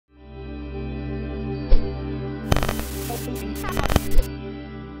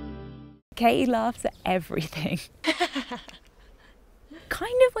Katy laughs at everything.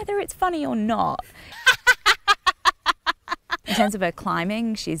 Kind of whether it's funny or not. In terms of her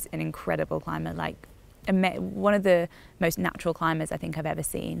climbing, she's an incredible climber, like one of the most natural climbers I think I've ever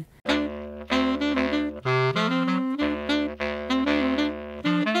seen.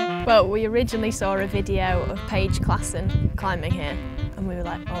 Well, we originally saw a video of Paige Classen climbing here, and we were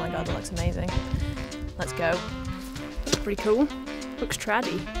like, oh my god, that looks amazing. Let's go. Looks pretty cool. Looks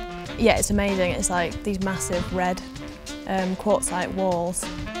trady. Yeah, it's amazing. It's like these massive red quartzite walls.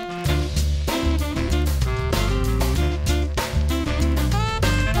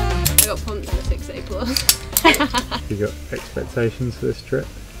 I got pumped for the 6A plus. You got expectations for this trip?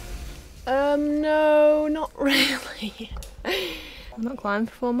 No, not really. I've not climbed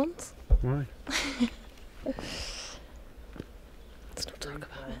for 4 months. Why? Let's not talk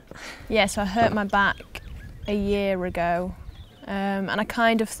about it. Yeah, so I hurt my back a year ago, and I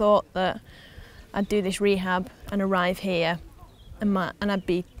kind of thought that I'd do this rehab and arrive here, and my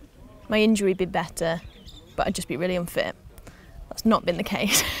injury would be better, but I'd just be really unfit. That's not been the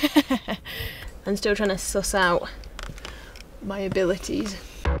case. I'm still trying to suss out my abilities.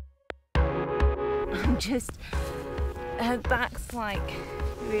 I'm just, her back's like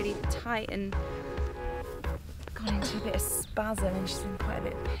really tight and gone into a bit of spasm, and she's in quite a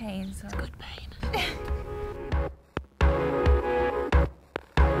bit of pain. So. It's good pain.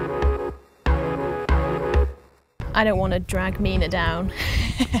 I don't want to drag Mina down.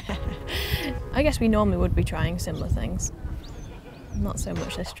 I guess we normally would be trying similar things. Not so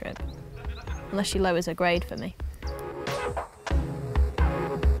much this trip, unless she lowers her grade for me.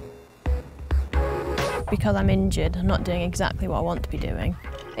 Because I'm injured, I'm not doing exactly what I want to be doing.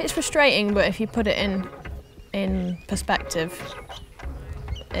 It's frustrating, but if you put it in perspective,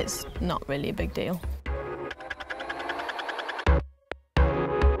 it's not really a big deal.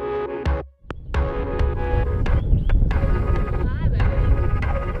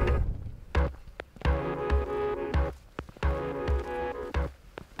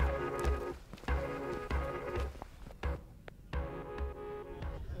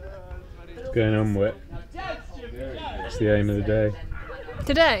 What's going on, Whit? What's the aim of the day?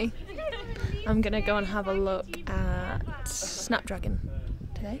 Today, I'm going to go and have a look at Snapdragon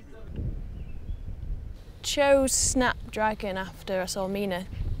today. Chose Snapdragon after I saw Mina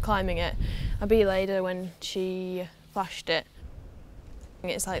climbing it. I belayed her when she flashed it.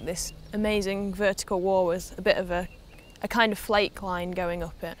 It's like this amazing vertical wall with a bit of a kind of flake line going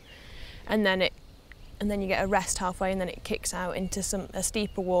up it, and then you get a rest halfway, and then it kicks out into a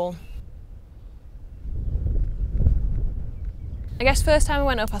steeper wall. I guess first time I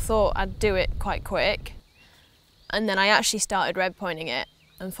went up I thought I'd do it quite quick, and then I actually started red pointing it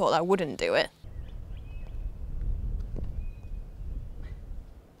and thought I wouldn't do it.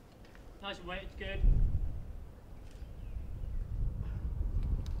 Nice and weight, it's good.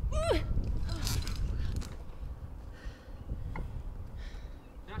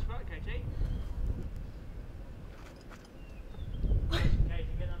 Nice work, Katy. Katy,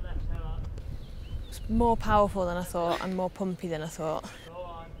 get that left toe up. It's more powerful than I thought and more pumpy than I thought. Go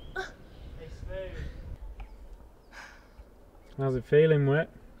on. It's smooth. How's it feeling, Whit?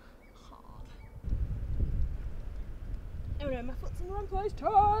 Oh no, my foot's in the wrong place,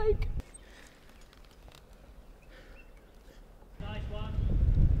 Tyke! Nice one.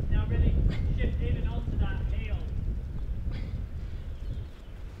 Now really shift in and onto that heel.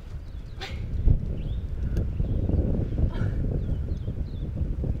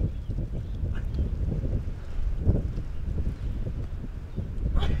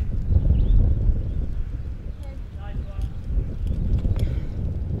 Nice one.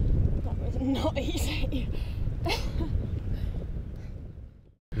 That was not easy.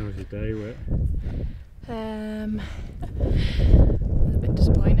 How was your day, Whit? It was a bit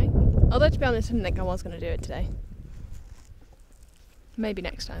disappointing. Although to be honest, I didn't think I was going to do it today. Maybe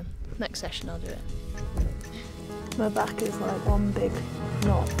next time. Next session I'll do it. My back is like one big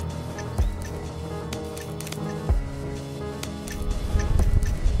knot.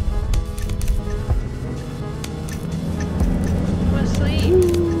 I'm asleep.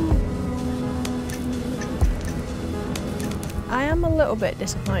 I am a little bit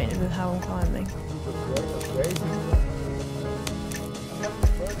disappointed with how I'm climbing.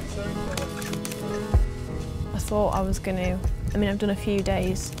 I thought I was going to, I've done a few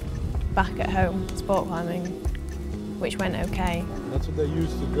days back at home sport climbing, which went okay. That's what they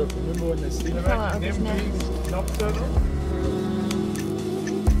used to drop. Remember when they see Fell out of his nest. nocturnal?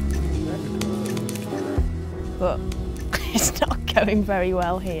 But it's not going very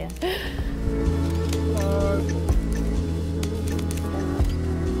well here.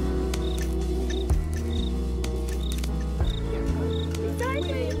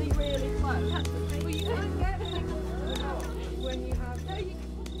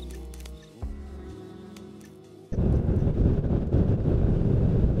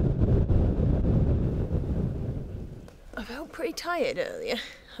 I felt pretty tired earlier.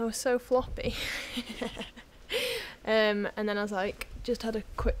 I was so floppy. And then I was like, just had a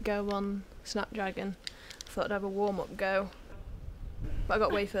quick go on Snapdragon. Thought I'd have a warm-up go. But I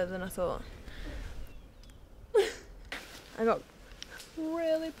got way further than I thought. I got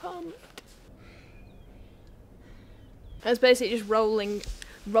really pumped. I was basically just rolling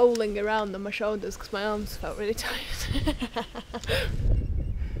around on my shoulders because my arms felt really tired.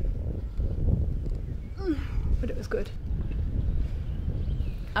 But it was good.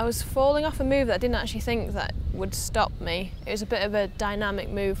 I was falling off a move that I didn't actually think that would stop me. It was a bit of a dynamic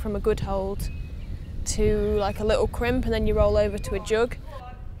move from a good hold to like a little crimp, and then you roll over to a jug.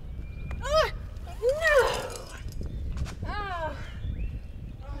 No!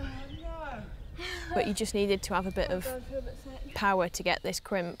 But you just needed to have a bit of power to get this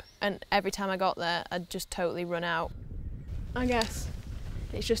crimp, and every time I got there I'd just totally run out. I guess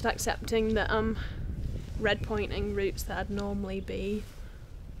it's just accepting that I'm red pointing routes that I'd normally be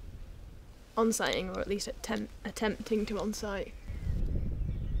on-sighting, or at least attempting to on-sight.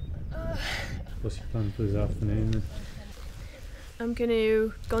 What's your plan for this afternoon then? I'm going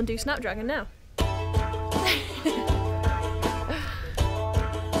to go and do Snapdragon now.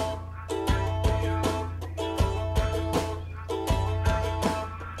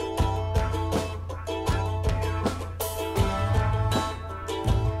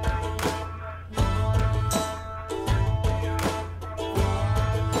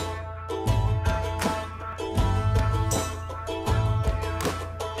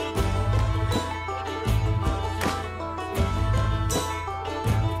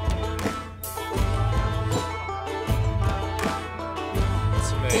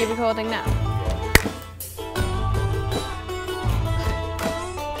 Are you recording now?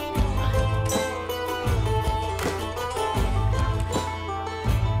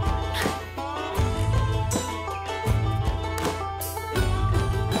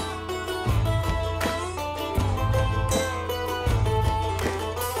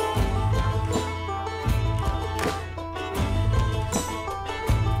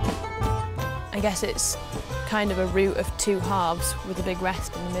 I guess it's kind of a route of two halves with a big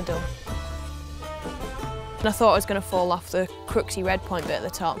rest in the middle. And I thought I was going to fall off the crooksy red point bit at the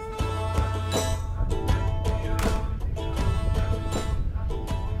top.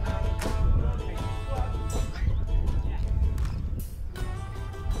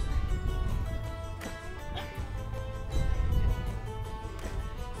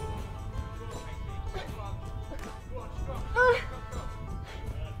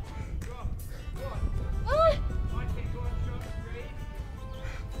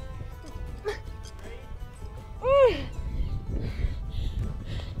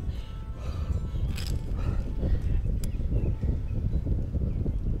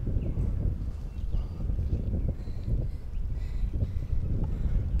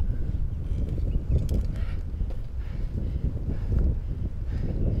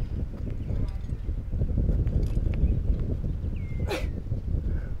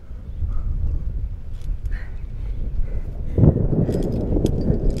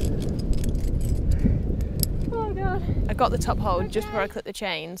 I got the top hold just before I clipped the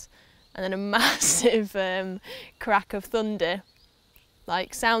chains, and then a massive crack of thunder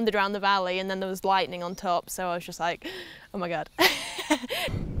like sounded around the valley, and then there was lightning on top, so I was just like, oh my god.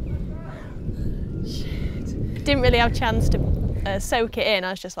 Shit. Didn't really have a chance to soak it in. I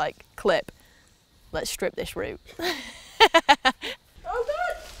was just like, clip, let's strip this route. Oh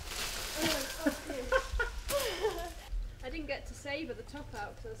god! I didn't get to savour the top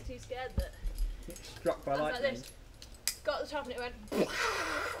out because I was too scared that Struck by lightning. like this. Got the top and it went.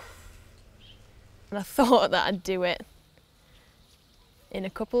 And I thought that I'd do it in a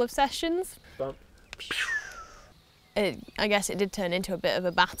couple of sessions. Bump. I guess it did turn into a bit of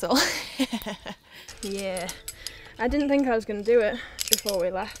a battle. Yeah, I didn't think I was going to do it before we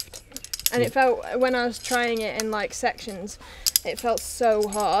left. And it felt, when I was trying it in like sections, it felt so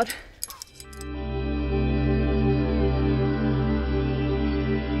hard.